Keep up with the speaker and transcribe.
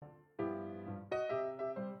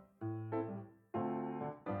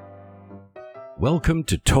Welcome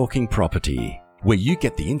to Talking Property, where you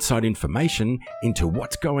get the inside information into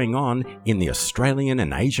what's going on in the Australian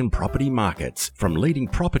and Asian property markets from leading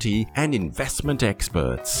property and investment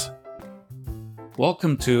experts.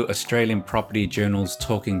 Welcome to Australian Property Journal's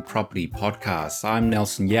Talking Property podcast. I'm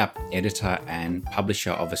Nelson Yap, editor and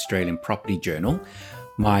publisher of Australian Property Journal.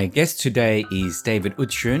 My guest today is David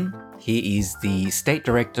Utshun. He is the State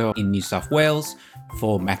Director in New South Wales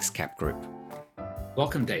for MaxCap Group.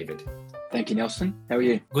 Welcome, David. Thank you, Nelson. How are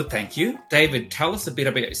you? Good, thank you. David, tell us a bit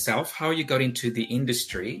about yourself, how you got into the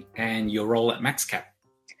industry and your role at MaxCap.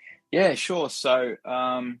 Yeah, sure. So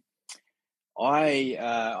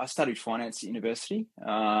I studied finance at university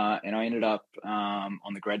and I ended up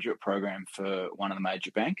on the graduate program for one of the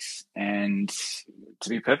major banks. And to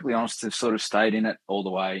be perfectly honest, I've sort of stayed in it all the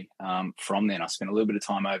way from then. I spent a little bit of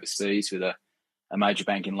time overseas with a major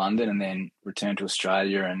bank in London and then returned to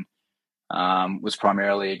Australia and was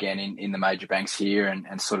primarily again in the major banks here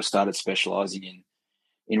and sort of started specialising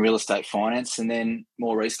in real estate finance. And then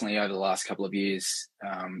more recently over the last couple of years,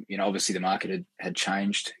 obviously the market had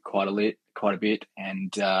changed quite a bit. And,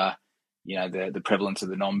 the prevalence of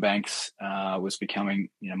the non-banks was becoming,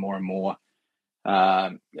 more and more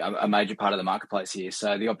a major part of the marketplace here.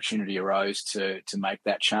 So the opportunity arose to make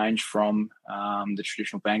that change from the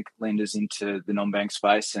traditional bank lenders into the non-bank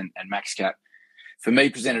space, and MaxCap for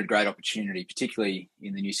me presented a great opportunity, particularly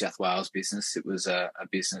in the New South Wales business. It was a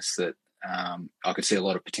business that I could see a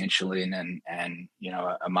lot of potential in and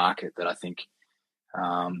a market that I think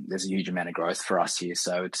there's a huge amount of growth for us here.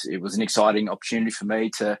 So it was an exciting opportunity for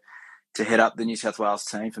me to head up the New South Wales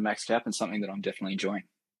team for MaxCap, and something that I'm definitely enjoying.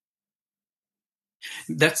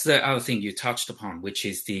 That's the other thing you touched upon, which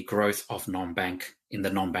is the growth of non-bank in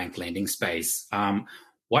the non-bank lending space.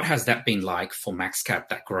 What has that been like for MaxCap,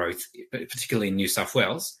 that growth, particularly in New South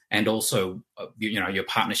Wales, and also, your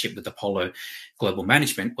partnership with Apollo Global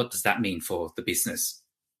Management? What does that mean for the business?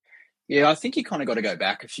 Yeah, I think you kind of got to go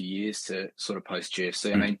back a few years to sort of post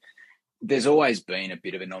GFC. I mean, there's always been a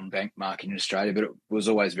bit of a non-bank market in Australia, but it was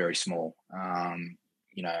always very small. I'm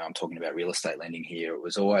talking about real estate lending here. It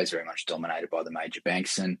was always very much dominated by the major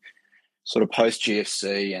banks, and sort of post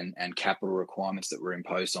GFC and capital requirements that were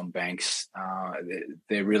imposed on banks,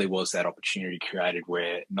 there really was that opportunity created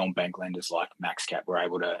where non-bank lenders like MaxCap were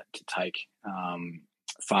able to take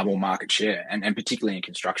far more market share, and particularly in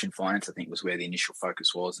construction finance, I think was where the initial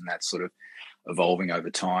focus was, and that's sort of evolving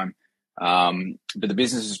over time. But the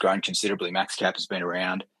business has grown considerably. MaxCap has been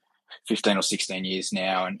around 15 or 16 years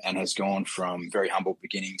now and has gone from very humble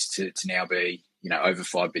beginnings to now be over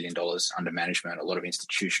 $5 billion under management, a lot of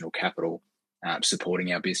institutional capital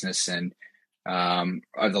supporting our business. And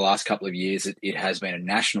over the last couple of years, it has been a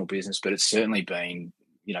national business, but it's certainly been,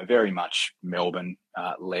 very much Melbourne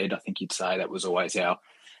led. I think you'd say that was always our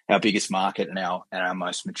biggest market and our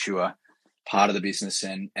most mature part of the business.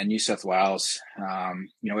 And New South Wales,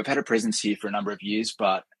 we've had a presence here for a number of years,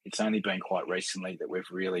 but it's only been quite recently that we've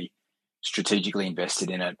really strategically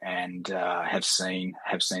invested in it and have seen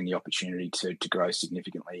the opportunity to grow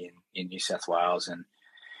significantly in New South Wales,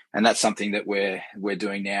 and that's something that we're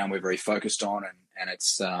doing now and we're very focused on, and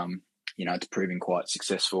it's it's proving quite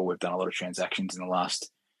successful. We've done a lot of transactions in the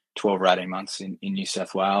last 12 or 18 months in New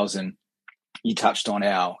South Wales, and you touched on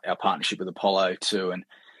our partnership with Apollo too, and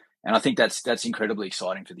I think that's incredibly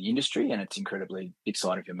exciting for the industry, and it's incredibly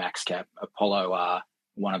exciting for MaxCap. Apollo are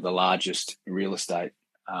one of the largest real estate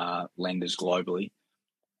lenders globally,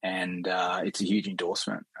 and it's a huge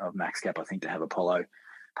endorsement of MaxCap, I think, to have Apollo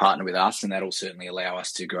partner with us, and that'll certainly allow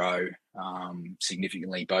us to grow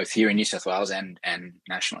significantly both here in New South Wales and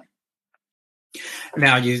nationally.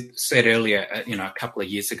 Now, you said earlier, a couple of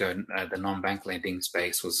years ago, the non-bank lending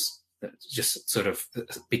space was just sort of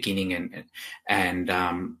beginning, and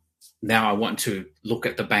now I want to look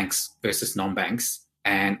at the banks versus non-banks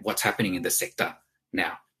and what's happening in the sector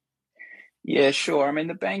now. Yeah, sure. I mean,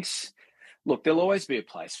 the banks, look, there'll always be a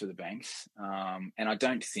place for the banks. And I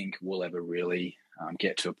don't think we'll ever really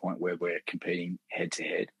get to a point where we're competing head to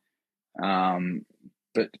head.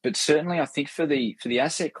 But certainly I think for the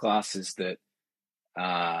asset classes that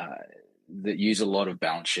use a lot of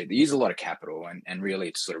balance sheet, that use a lot of capital, and really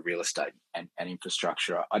it's sort of real estate and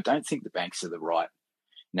infrastructure, I don't think the banks are the right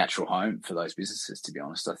natural home for those businesses, to be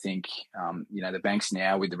honest. I think, the banks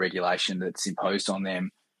now, with the regulation that's imposed on them,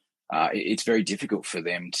 it's very difficult for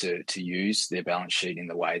them to use their balance sheet in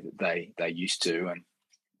the way that they used to. And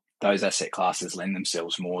those asset classes lend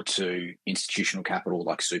themselves more to institutional capital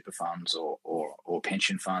like super funds or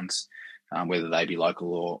pension funds, whether they be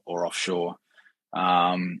local or offshore.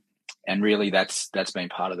 really that's been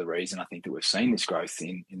part of the reason I think that we've seen this growth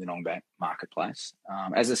in the non-bank marketplace.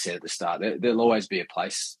 As I said at the start, there'll always be a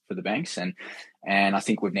place for the banks, and I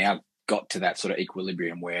think we've now got to that sort of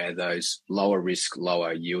equilibrium where those lower risk,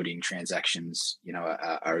 lower yielding transactions,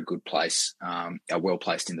 are a good place, are well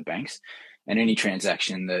placed in the banks. And any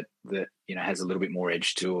transaction that has a little bit more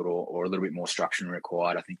edge to it, or a little bit more structuring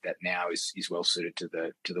required, I think that now is well suited to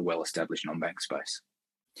the well established non-bank space.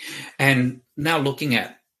 And now looking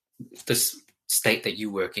at this state that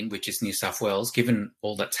you work in, which is New South Wales, given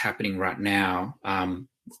all that's happening right now, our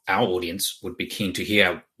audience would be keen to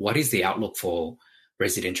hear what is the outlook for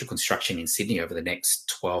residential construction in Sydney over the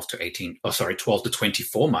next 12 to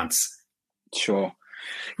 24 months. Sure.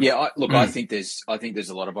 Yeah, I think there's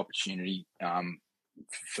a lot of opportunity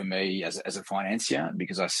for me as a financier,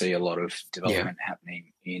 because I see a lot of development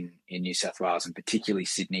happening in New South Wales, and particularly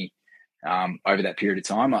Sydney, over that period of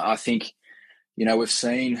time. I think, we've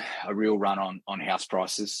seen a real run on house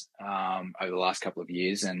prices over the last couple of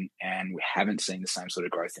years, and we haven't seen the same sort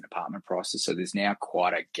of growth in apartment prices. So there's now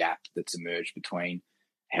quite a gap that's emerged between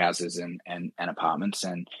houses and apartments,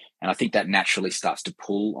 and I think that naturally starts to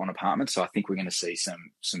pull on apartments. So I think we're going to see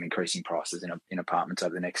some increasing prices in apartments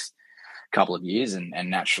over the next couple of years, and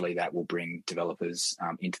naturally that will bring developers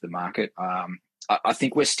into the market. I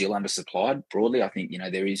think we're still undersupplied broadly. I think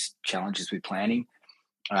there is challenges with planning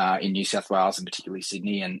in New South Wales and particularly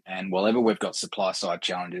Sydney, and while we've got supply side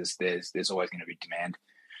challenges, there's always going to be demand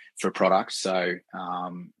for products. So,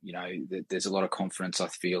 there's a lot of confidence I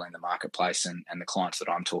feel in the marketplace and the clients that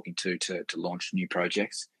I'm talking to launch new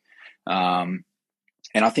projects.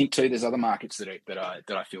 And I think too, there's other markets that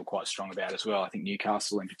I feel quite strong about as well. I think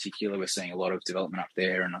Newcastle in particular, we're seeing a lot of development up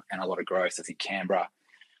there and a lot of growth. I think Canberra,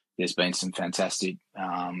 there's been some fantastic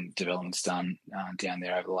developments done down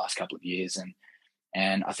there over the last couple of years,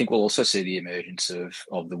 and I think we'll also see the emergence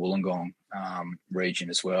of the Wollongong region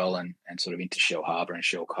as well, and sort of into Shell Harbour and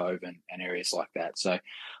Shell Cove and areas like that. So,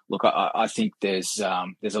 look, I think there's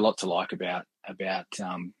a lot to like about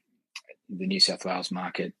the New South Wales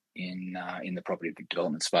market in the property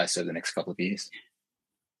development space over the next couple of years.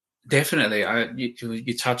 Definitely.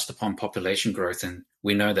 You touched upon population growth, and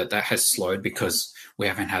we know that has slowed because we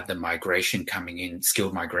haven't had the migration coming in,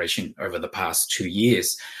 skilled migration over the past 2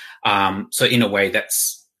 years. So in a way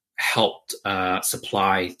that's helped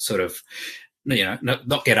supply sort of,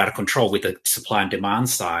 not get out of control with the supply and demand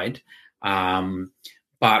side.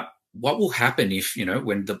 But what will happen if,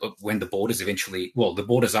 when the borders eventually, the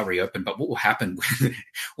borders are reopened, but what will happen when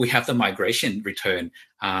we have the migration return?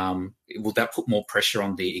 Will that put more pressure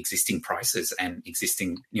on the existing prices and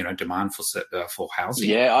existing, demand for housing?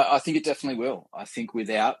 Yeah, I think it definitely will. I think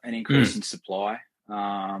without an increase in supply,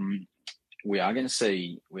 we are going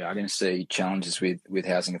to see challenges with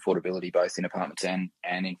housing affordability, both in apartments and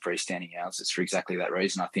in freestanding houses, for exactly that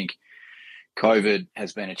reason. I think COVID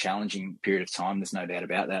has been a challenging period of time. There's no doubt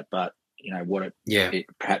about that. But what it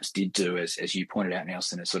perhaps did do, as you pointed out,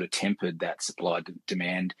 Nelson, it sort of tempered that supply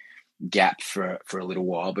demand gap for a little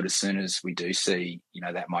while. But as soon as we do see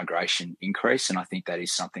that migration increase, and I think that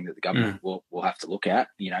is something that the government will have to look at,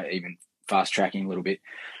 even fast tracking a little bit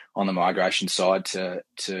on the migration side to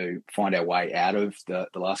find our way out of the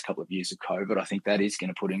last couple of years of COVID. I think that is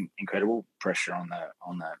going to put incredible pressure on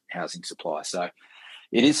the housing supply. So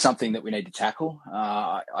it is something that we need to tackle.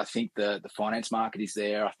 I think the finance market is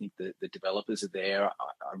there. I think the developers are there.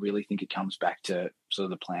 I really think it comes back to sort of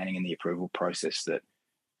the planning and the approval process that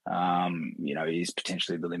is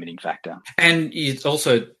potentially the limiting factor. And you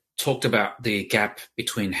also talked about the gap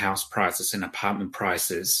between house prices and apartment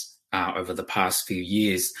prices over the past few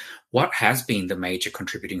years. What has been the major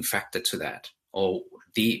contributing factor to that, or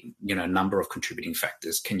the number of contributing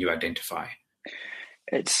factors? Can you identify?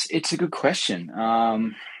 It's a good question. I'll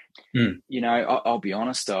be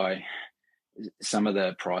honest. Some of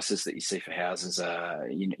the prices that you see for houses are,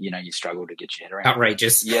 you struggle to get your head around.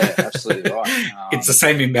 Outrageous. Yeah, absolutely right. It's the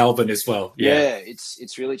same in Melbourne as well. Yeah,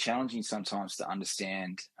 it's really challenging sometimes to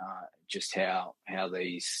understand just how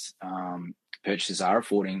these purchasers are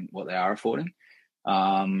affording what they are affording.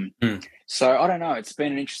 So I don't know. It's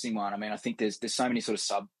been an interesting one. I mean, I think there's so many sort of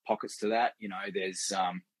sub pockets to that. There's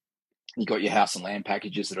you've got your house and land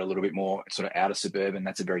packages that are a little bit more sort of outer suburban.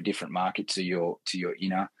 That's a very different market to your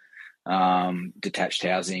inner detached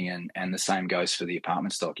housing, and the same goes for the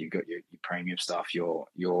apartment stock. You've got your premium stuff, your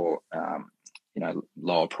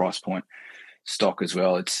lower price point stock as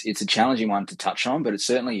well. It's a challenging one to touch on, but it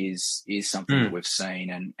certainly is something that we've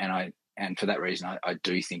seen, and for that reason, I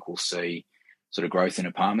do think we'll see sort of growth in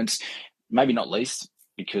apartments. Maybe not least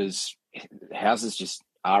because houses just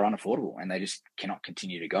are unaffordable and they just cannot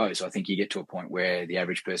continue to go. So I think you get to a point where the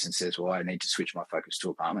average person says, well, I need to switch my focus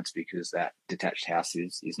to apartments because that detached house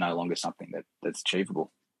is no longer something that's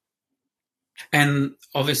achievable. And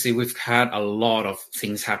obviously, we've had a lot of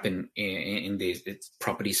things happen in the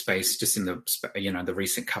property space just in the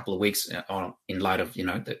recent couple of weeks in light of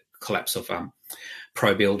the collapse of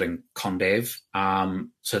ProBuild and Condev.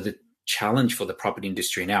 So the challenge for the property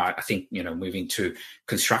industry now, I think, moving to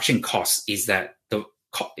construction costs, is that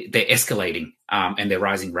they're escalating and they're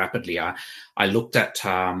rising rapidly. I looked at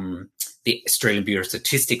the Australian Bureau of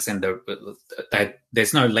Statistics, and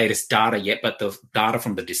there's no latest data yet, but the data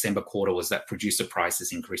from the December quarter was that producer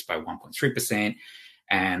prices increased by 1.3%,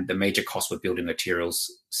 and the major costs were building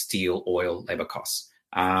materials, steel, oil, labor costs.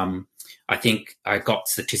 I think I got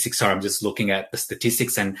statistics. Sorry, I'm just looking at the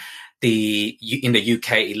statistics, and in the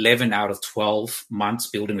UK, 11 out of 12 months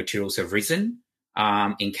building materials have risen.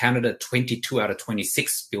 In Canada, 22 out of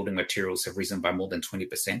 26 building materials have risen by more than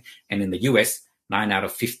 20%. And in the US, 9 out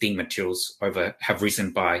of 15 materials have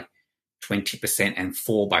risen by 20% and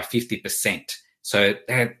 4 by 50%. So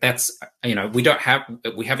that's, we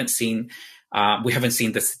haven't seen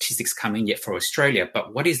the statistics coming yet for Australia,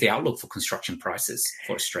 but what is the outlook for construction prices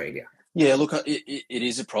for Australia? Yeah, look, it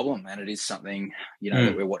is a problem, and it is something,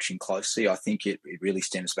 that we're watching closely. I think it really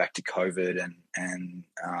stems back to COVID and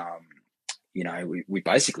we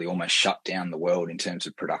basically almost shut down the world in terms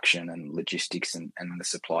of production and logistics and the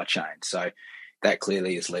supply chain. So that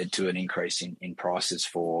clearly has led to an increase in prices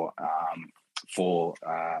for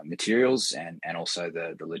materials and also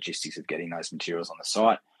the logistics of getting those materials on the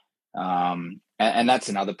site. And that's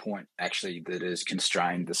another point actually that has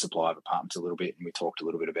constrained the supply of apartments a little bit. And we talked a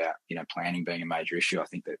little bit about, planning being a major issue. I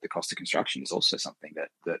think that the cost of construction is also something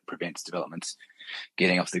that prevents developments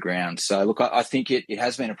getting off the ground. So look, I think it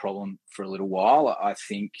has been a problem for a little while. I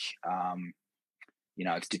think,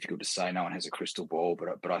 it's difficult to say. No one has a crystal ball,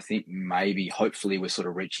 but I think hopefully we're sort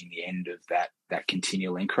of reaching the end of that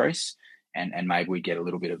continual increase. And maybe we get a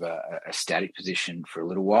little bit of a static position for a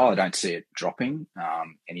little while. I don't see it dropping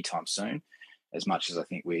anytime soon, as much as I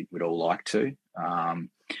think we'd all like to.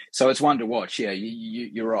 So it's one to watch. Yeah,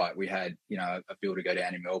 you're right. We had a builder go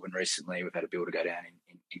down in Melbourne recently. We've had a builder go down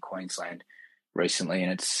in Queensland recently,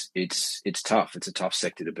 and it's tough. It's a tough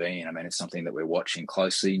sector to be in. I mean, it's something that we're watching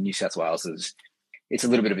closely. New South Wales it's a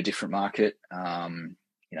little bit of a different market.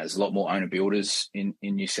 There's a lot more owner builders in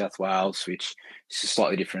New South Wales, which is a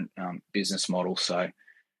slightly different business model. So,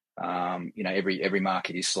 every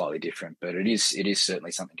market is slightly different, but it is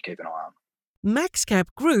certainly something to keep an eye on. MaxCap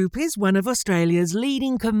Group is one of Australia's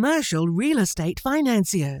leading commercial real estate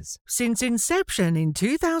financiers. Since inception in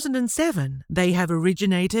 2007, they have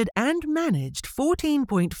originated and managed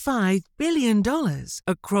 $14.5 billion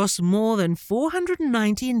across more than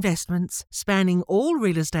 490 investments, spanning all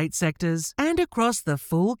real estate sectors and across the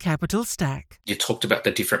full capital stack. You talked about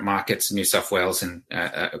the different markets in New South Wales and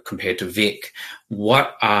compared to Vic.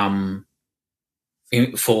 What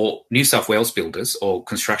for New South Wales builders or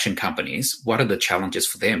construction companies, what are the challenges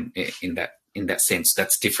for them in that sense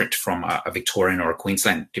that's different from a Victorian or a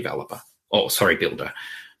Queensland builder?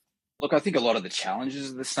 Look, I think a lot of the challenges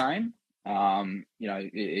are the same.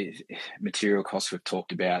 Material costs we've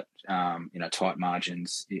talked about, tight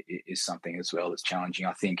margins is something as well that's challenging.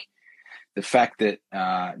 I think the fact that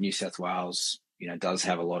New South Wales does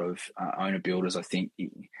have a lot of owner builders, I think,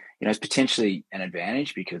 is potentially an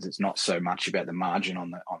advantage because it's not so much about the margin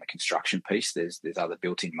on the construction piece. There's other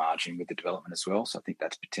built-in margin with the development as well. So I think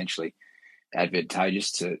that's potentially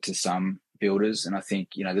advantageous to some builders. And I think,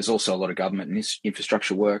 there's also a lot of government and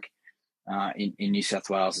infrastructure work in New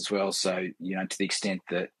South Wales as well. So, to the extent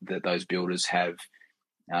that those builders have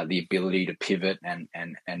the ability to pivot and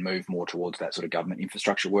move more towards that sort of government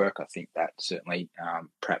infrastructure work, I think that certainly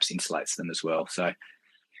perhaps insulates them as well. So,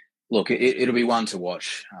 look, it'll be one to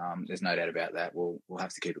watch. There's no doubt about that. We'll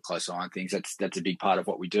have to keep a close eye on things. That's a big part of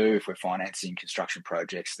what we do. If we're financing construction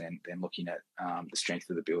projects, then looking at the strength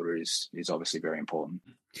of the builder is obviously very important.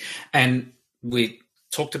 And we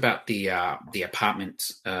talked about the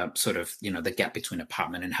apartment the gap between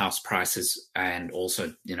apartment and house prices, and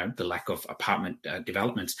also the lack of apartment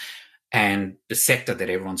developments. And the sector that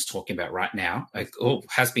everyone's talking about right now,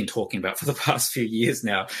 has been talking about for the past few years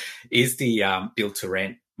now, is the build to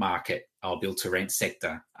rent market or build to rent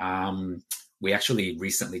sector. We actually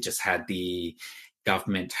recently just had the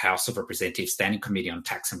Government House of Representatives Standing Committee on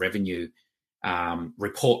Tax and Revenue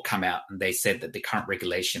report come out, and they said that the current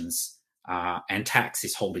regulations and tax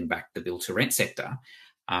is holding back the build to rent sector.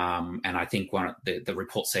 And I think the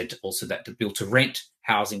report said also that the build to rent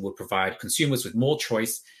housing would provide consumers with more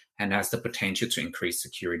choice and has the potential to increase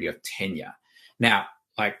security of tenure. Now,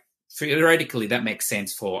 like theoretically that makes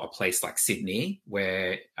sense for a place like Sydney,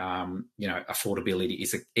 where affordability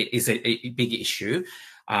is a big issue,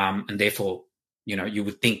 and therefore you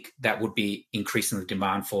would think that would be increasing the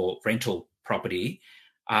demand for rental property,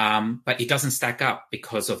 but it doesn't stack up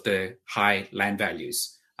because of the high land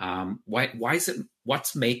values. Why is it?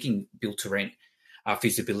 What's making build to rent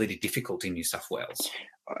feasibility difficult in New South Wales?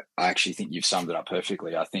 I actually think you've summed it up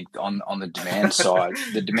perfectly. I think on the demand side,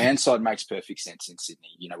 the demand side makes perfect sense in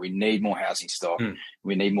Sydney. We need more housing stock.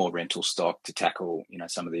 We need more rental stock to tackle,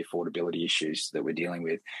 some of the affordability issues that we're dealing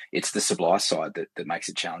with. It's the supply side that makes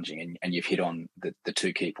it challenging. And you've hit on the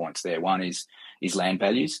two key points there. One is land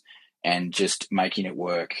values and just making it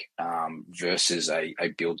work versus a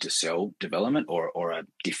build to sell development or a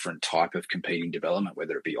different type of competing development,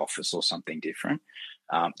 whether it be office or something different.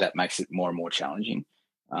 That makes it more and more challenging.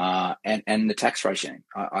 And the tax regime.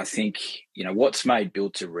 I think, what's made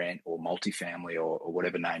build to rent or multifamily or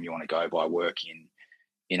whatever name you want to go by work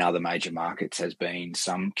in other major markets has been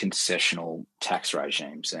some concessional tax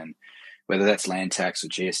regimes. And whether that's land tax or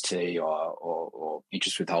GST or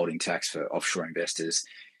interest withholding tax for offshore investors,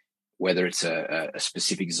 whether it's a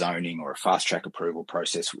specific zoning or a fast track approval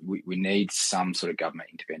process, we need some sort of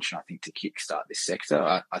government intervention, I think, to kickstart this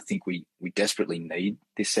sector. I think we desperately need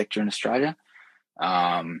this sector in Australia.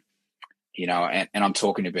 And I'm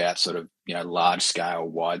talking about sort of, large scale,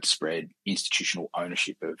 widespread institutional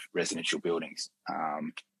ownership of residential buildings.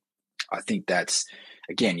 I think that's,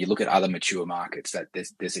 again, you look at other mature markets that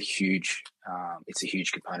there's a huge, it's a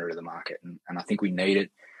huge component of the market. And I think we need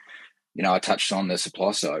it. I touched on the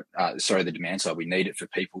supply side, the demand side. We need it for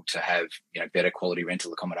people to have, better quality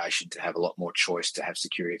rental accommodation, to have a lot more choice, to have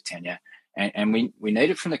security of tenure. And we need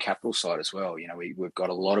it from the capital side as well. We've got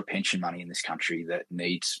a lot of pension money in this country that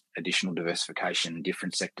needs additional diversification,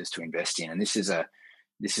 different sectors to invest in. And this is a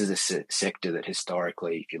sector that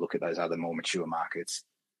historically, if you look at those other more mature markets,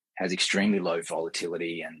 has extremely low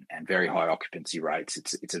volatility and very high occupancy rates.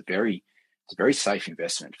 It's a very safe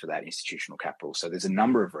investment for that institutional capital. So there's a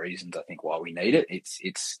number of reasons, I think, why we need it.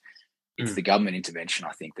 It's the government intervention,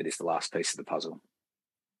 I think, that is the last piece of the puzzle.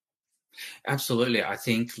 Absolutely. I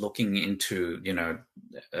think looking into,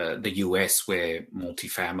 the US, where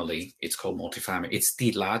multifamily, it's called multifamily, it's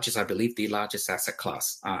the largest asset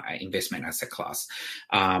class, investment asset class.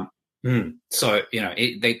 So,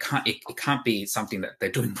 it can't be something that they're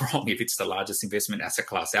doing wrong if it's the largest investment asset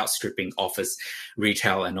class, outstripping office,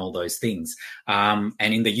 retail, and all those things. And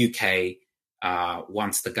in the UK,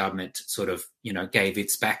 once the government sort of, gave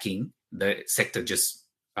its backing, the sector just,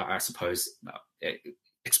 I suppose,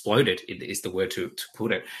 exploded is the word to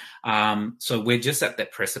put it. So we're just at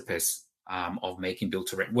that precipice of making build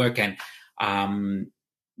to rent work. And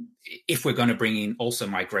if we're going to bring in also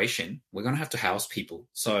migration, we're going to have to house people.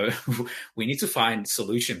 So we need to find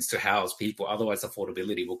solutions to house people. Otherwise,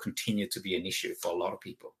 affordability will continue to be an issue for a lot of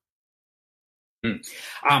people.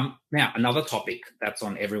 Now, another topic that's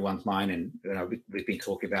on everyone's mind, and we've been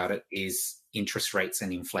talking about it, is interest rates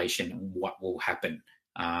and inflation and what will happen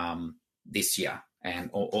this year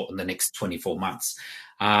and or in the next 24 months.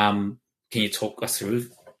 Can you talk us through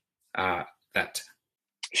that?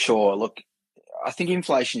 Sure. Look, I think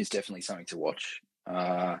inflation is definitely something to watch.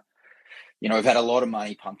 We've had a lot of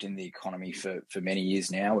money pumped in the economy for many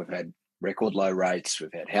years now. We've had record low rates.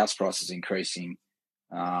 We've had house prices increasing.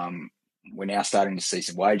 We're now starting to see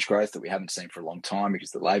some wage growth that we haven't seen for a long time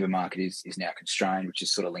because the labour market is now constrained, which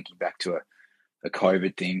is sort of linking back to a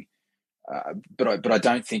COVID thing. But I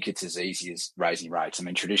don't think it's as easy as raising rates. I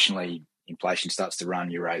mean, traditionally, inflation starts to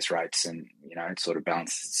run, you raise rates, and it sort of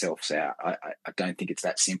balances itself out. I don't think it's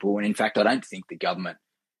that simple, and in fact, I don't think the government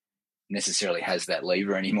necessarily has that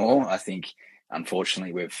lever anymore. I think,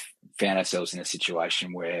 unfortunately, we've found ourselves in a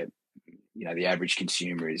situation where the average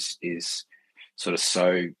consumer is sort of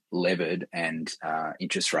so levered, and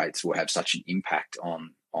interest rates will have such an impact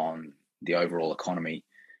on the overall economy.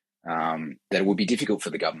 That it would be difficult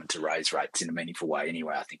for the government to raise rates in a meaningful way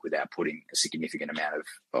anyway, I think, without putting a significant amount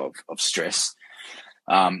of stress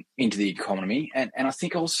into the economy. And I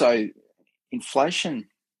think also inflation,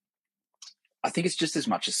 I think it's just as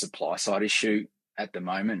much a supply side issue at the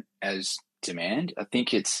moment as demand. I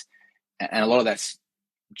think and a lot of that's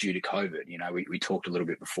due to COVID. We talked a little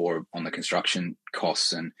bit before on the construction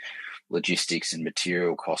costs and logistics and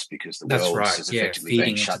material costs because the world has effectively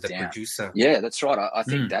been shut down. Producer. Yeah, that's right. I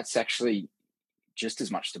think that's actually just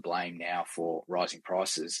as much to blame now for rising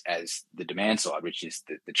prices as the demand side, which is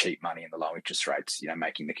the cheap money and the low interest rates,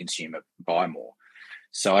 making the consumer buy more.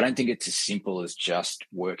 So I don't think it's as simple as just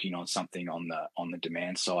working on something on the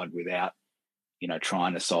demand side without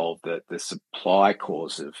trying to solve the supply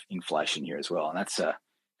cause of inflation here as well, and that's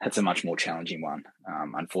a much more challenging one.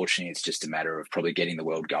 Unfortunately, it's just a matter of probably getting the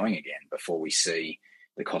world going again before we see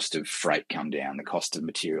the cost of freight come down, the cost of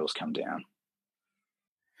materials come down.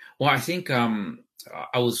 Well, I think I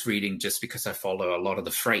was reading, just because I follow a lot of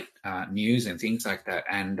the freight news and things like that,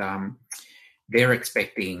 and they're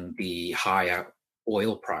expecting the higher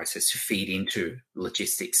oil prices to feed into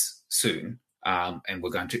logistics soon. And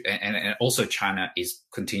we're going to, and also China is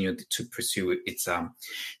continuing to pursue its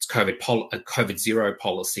COVID zero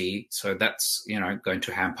policy. So that's, going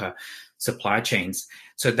to hamper supply chains.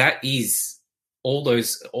 So that is all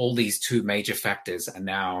these two major factors are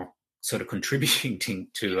now sort of contributing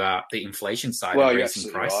to the inflation side of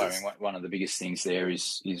raising prices. Right. I mean, one of the biggest things there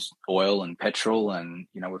is oil and petrol, and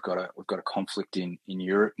we've got a conflict in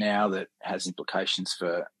Europe now that has implications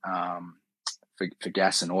for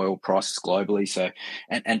gas and oil prices globally. So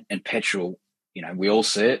and petrol, we all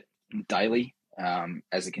see it daily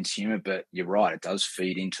as a consumer, but you're right, it does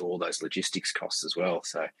feed into all those logistics costs as well.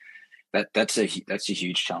 So that's a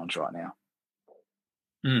huge challenge right now.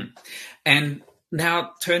 And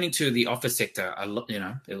now turning to the office sector, 12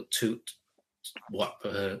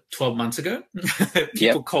 months ago,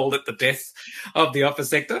 people called it the death of the office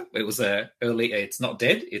sector. It was it's not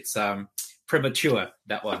dead, it's premature.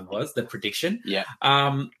 That one was the prediction. Yeah.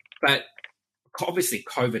 But obviously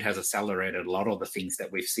COVID has accelerated a lot of the things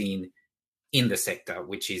that we've seen in the sector,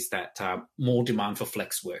 which is that more demand for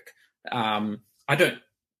flex work. I don't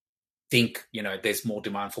think, there's more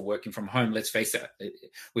demand for working from home. Let's face it.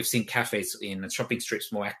 We've seen cafes in shopping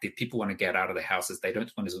strips more active. People want to get out of their houses. They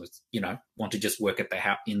don't want to, want to just work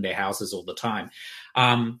in their houses all the time.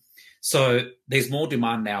 So there's more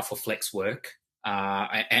demand now for flex work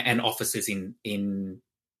and offices in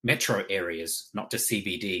metro areas, not just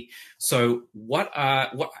CBD. So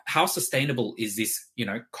how sustainable is this,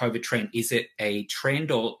 COVID trend? Is it a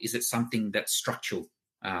trend, or is it something that's structural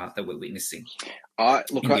that we're witnessing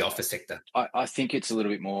in the office sector? I think it's a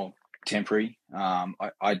little bit more temporary.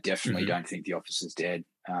 I definitely don't think the office is dead.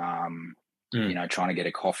 Trying to get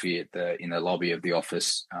a coffee in the lobby of the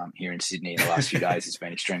office here in Sydney in the last few days has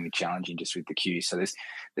been extremely challenging just with the queue. So there's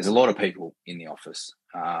a lot of people in the office.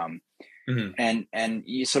 And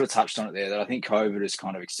you sort of touched on it there, that I think COVID has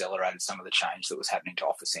kind of accelerated some of the change that was happening to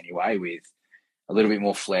office anyway, with a little bit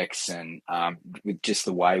more flex and with just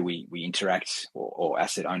the way we interact or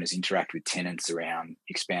asset owners interact with tenants around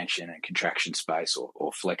expansion and contraction space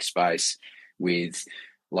or flex space, with,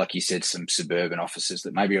 like you said, some suburban offices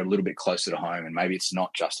that maybe are a little bit closer to home, and maybe it's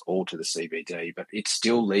not just all to the CBD, but it's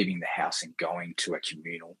still leaving the house and going to a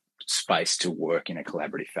communal space to work in a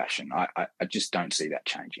collaborative fashion. I just don't see that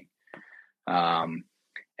changing. And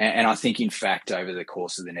I think, in fact, over the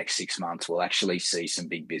course of the next 6 months, we'll actually see some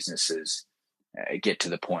big businesses get to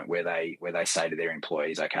the point where they say to their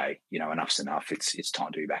employees, okay, enough's enough. It's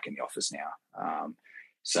time to be back in the office now.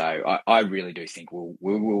 So I really do think we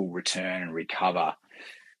will return and recover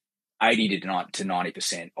 80 to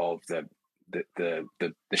 90% of the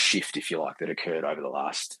shift, if you like, that occurred over the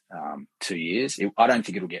last 2 years. I don't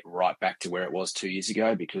think it'll get right back to where it was 2 years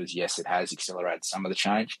ago, because yes, it has accelerated some of the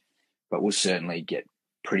change, but we'll certainly get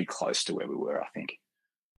pretty close to where we were, I think.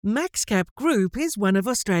 MaxCap Group is one of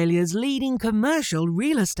Australia's leading commercial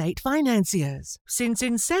real estate financiers. Since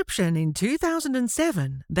inception in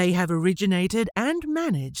 2007, they have originated and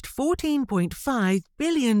managed $14.5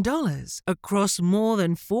 billion across more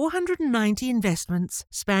than 490 investments,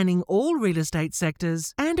 spanning all real estate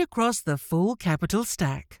sectors and across the full capital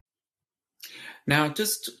stack. Now,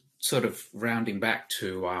 just sort of rounding back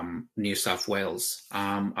to New South Wales,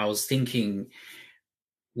 I was thinking,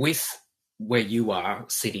 with where you are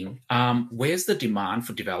sitting, where's the demand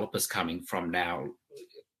for developers coming from now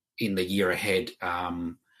in the year ahead?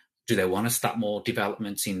 Do they want to start more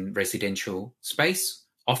developments in residential space,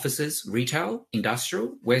 offices, retail,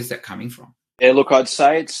 industrial? Where's that coming from? Yeah, look, I'd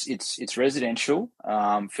say it's residential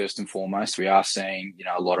first and foremost. We are seeing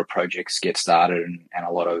a lot of projects get started and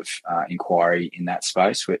a lot of inquiry in that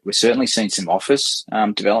space. We're certainly seeing some office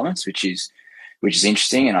developments, which is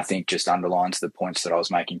interesting, and I think just underlines the points that I was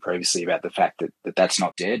making previously about the fact that that's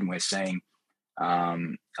not dead, and we're seeing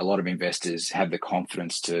a lot of investors have the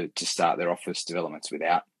confidence to start their office developments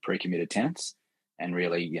without pre-committed tenants, and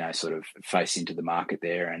really sort of face into the market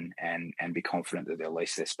there and be confident that they'll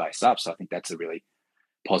lease their space up. So I think that's a really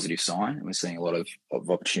positive sign, and we're seeing a lot of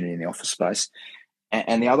opportunity in the office space.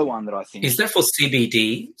 And the other one that I think is that for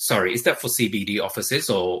CBD? Sorry, is that for CBD offices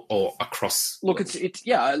or across? Look, it's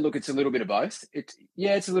a little bit of both.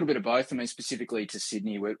 It's a little bit of both. I mean, specifically to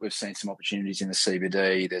Sydney, we've seen some opportunities in the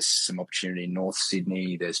CBD. There's some opportunity in North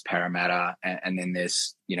Sydney. There's Parramatta, and then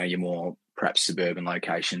there's your more perhaps suburban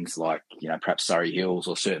locations like perhaps Surrey Hills,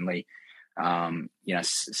 or certainly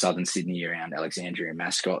southern Sydney around Alexandria and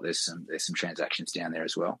Mascot. There's some transactions down there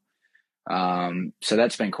as well. So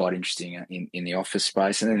that's been quite interesting in the office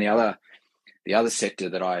space. And then the other sector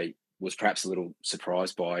that I was perhaps a little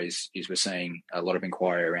surprised by is we're seeing a lot of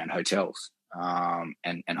inquiry around hotels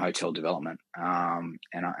and hotel development. And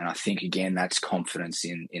I think, again, that's confidence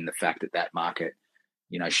in the fact that market,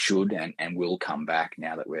 should and will come back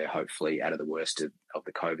now that we're hopefully out of the worst of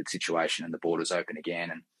the COVID situation and the borders open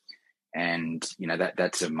again. And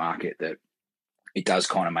that's a market that it does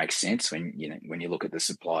kind of make sense when you look at the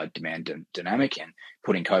supply demand dynamic, and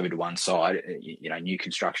putting COVID to one side, new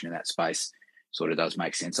construction in that space sort of does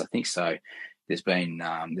make sense, I think. So there's been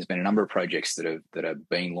a number of projects that are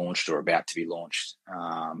being launched or about to be launched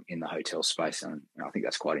in the hotel space, and I think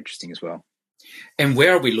that's quite interesting as well. And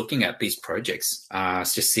where are we looking at these projects?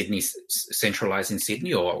 It's just Sydney, centralised in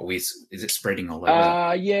Sydney, or is it spreading all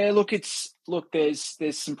over?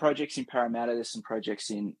 There's some projects in Parramatta. There's some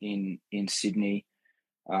projects in Sydney.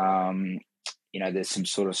 There's some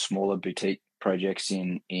sort of smaller boutique projects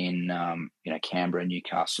in Canberra,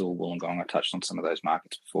 Newcastle, Wollongong. I touched on some of those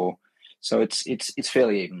markets before, so it's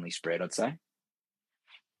fairly evenly spread, I'd say.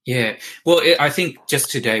 Yeah, well, I think just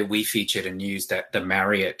today we featured a news that the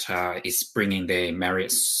Marriott is bringing their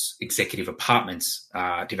Marriott's executive apartments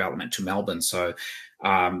development to Melbourne. So,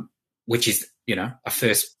 which is a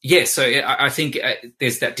first. Yeah, so I think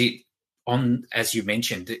there's that. As you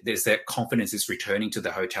mentioned, there's that confidence is returning to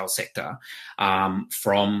the hotel sector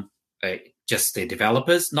from just the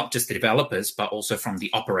developers, not just the developers, but also from the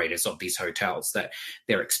operators of these hotels, that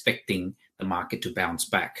they're expecting the market to bounce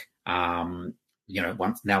back.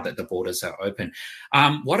 Now that the borders are open.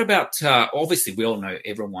 What about, obviously we all know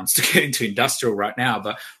everyone wants to get into industrial right now,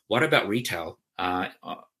 but what about retail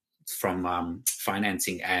from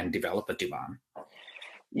financing and developer demand?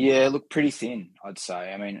 Yeah, look, pretty thin, I'd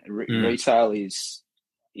say. I mean, retail is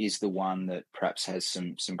the one that perhaps has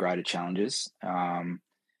some greater challenges. And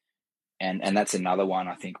that's another one,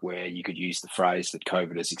 I think, where you could use the phrase that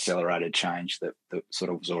COVID has accelerated change that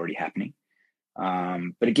sort of was already happening.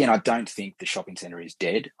 But again, I don't think the shopping centre is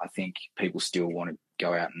dead. I think people still want to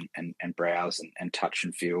go out and browse and touch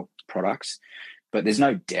and feel products. But there's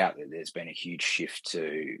no doubt that there's been a huge shift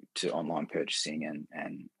to online purchasing,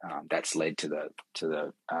 and that's led to the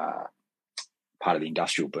part of the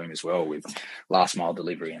industrial boom as well, with last mile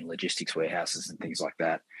delivery and logistics warehouses and things like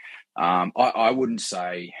that. I wouldn't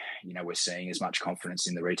say we're seeing as much confidence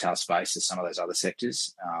in the retail space as some of those other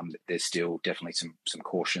sectors. There's still definitely some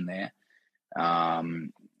caution there. I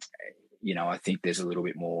think there's a little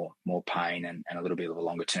bit more pain and a little bit of a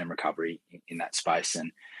longer term recovery in that space,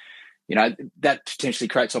 and that potentially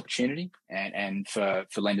creates opportunity, and for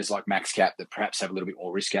lenders like MaxCap that perhaps have a little bit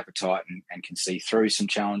more risk appetite and can see through some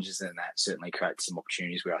challenges, then that certainly creates some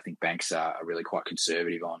opportunities where I think banks are really quite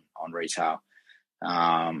conservative on retail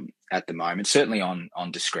at the moment. Certainly on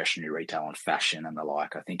discretionary retail, on fashion and the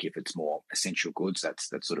like. I think if it's more essential goods,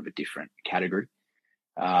 that's sort of a different category.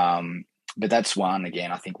 But that's one,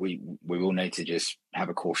 again, I think we will need to just have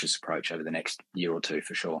a cautious approach over the next year or two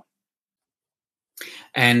for sure.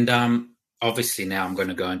 And obviously now I'm going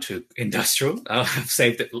to go into industrial. I've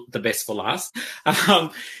saved the best for last.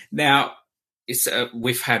 Now,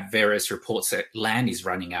 we've had various reports that land is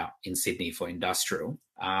running out in Sydney for industrial.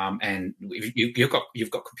 And you've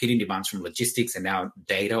got competing demands from logistics and now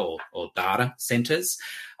data or data centres.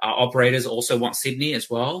 Operators also want Sydney as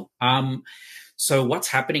well. So what's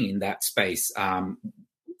happening in that space? Are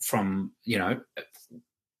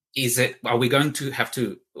we going to have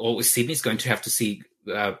to, or Sydney's going to have to see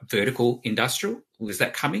vertical industrial? Is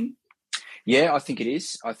that coming? Yeah, I think it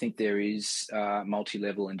is. I think there is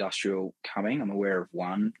multi-level industrial coming. I'm aware of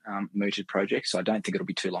one mooted project, so I don't think it'll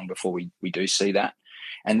be too long before we do see that.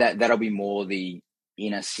 And that'll be more the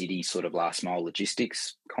inner city sort of last mile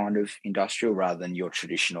logistics kind of industrial rather than your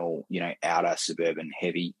traditional, outer suburban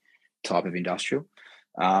heavy type of industrial.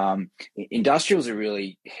 Industrials are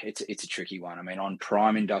really, it's a tricky one. I mean, on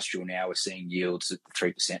prime industrial now, we're seeing yields at the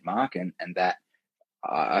 3% mark, and that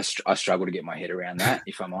I struggle to get my head around that,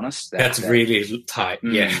 if I'm honest. That's really tight.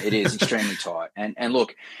 Yeah, it is extremely tight. And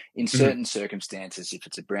look, in certain circumstances, if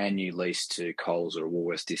it's a brand new lease to Coles or a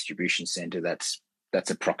Woolworths distribution centre, that's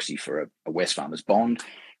a proxy for a Wesfarmers bond.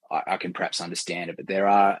 I can perhaps understand it, but there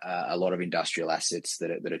are a lot of industrial assets that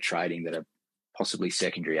are trading that are possibly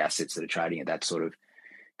secondary assets that are trading at that sort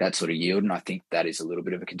of yield, and I think that is a little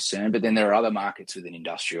bit of a concern. But then there are other markets within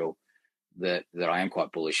industrial that I am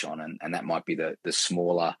quite bullish on, and that might be the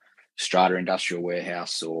smaller strata industrial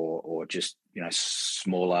warehouse or just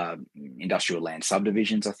smaller industrial land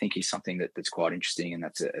subdivisions. I think is something that's quite interesting, and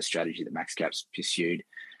that's a strategy that MaxCap's pursued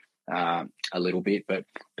a little bit. But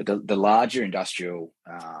the larger industrial,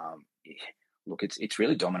 look, it's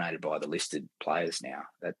really dominated by the listed players now.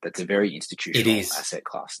 That's a very institutional asset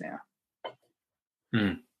class now.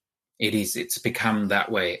 It is. It's become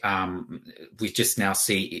that way. We just now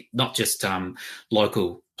see not just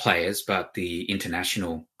local players, but the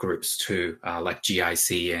international groups too, like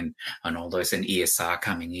GIC and all those, and ESR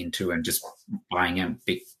coming into and just buying out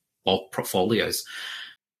big bulk portfolios.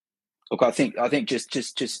 Look, I think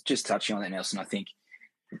just touching on that, Nelson. I think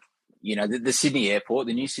the Sydney Airport,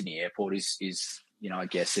 the new Sydney Airport is I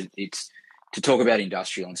guess it's to talk about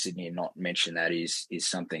industrial in Sydney and not mention that is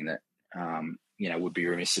something that would be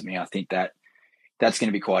remiss of me. I think that's going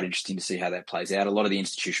to be quite interesting to see how that plays out. A lot of the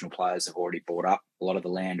institutional players have already bought up a lot of the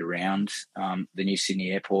land around the new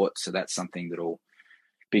Sydney Airport, so that's something that'll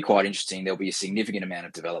be quite interesting. There'll be a significant amount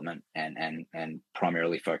of development and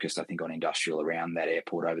primarily focused, I think, on industrial around that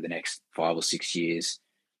airport over the next 5 or 6 years.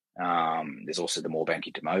 There's also the Moorebank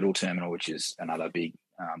Intermodal Terminal, which is another big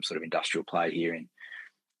sort of industrial play here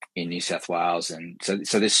in New South Wales, and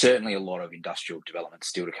so there's certainly a lot of industrial development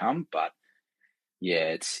still to come. But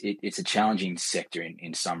yeah, it's a challenging sector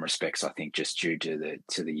in some respects, I think, just due to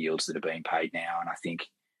the yields that are being paid now. And I think,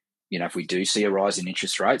 if we do see a rise in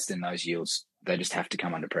interest rates, then those yields, they just have to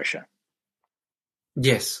come under pressure.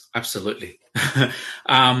 Yes, absolutely.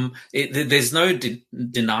 There's no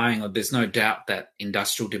denying, or there's no doubt that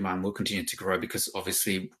industrial demand will continue to grow, because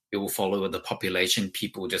obviously it will follow the population.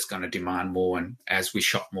 People are just going to demand more, and as we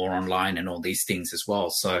shop more online and all these things as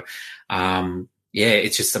well. So,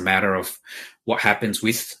 it's just a matter of what happens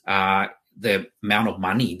with the amount of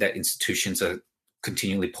money that institutions are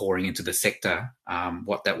continually pouring into the sector,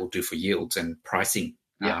 what that will do for yields and pricing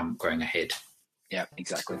going ahead. Yeah,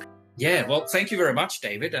 exactly. Yeah, well, thank you very much,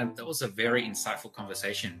 David. That was a very insightful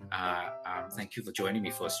conversation. Thank you for joining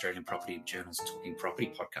me for Australian Property Journal's Talking Property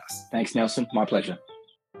podcast. Thanks, Nelson. My pleasure.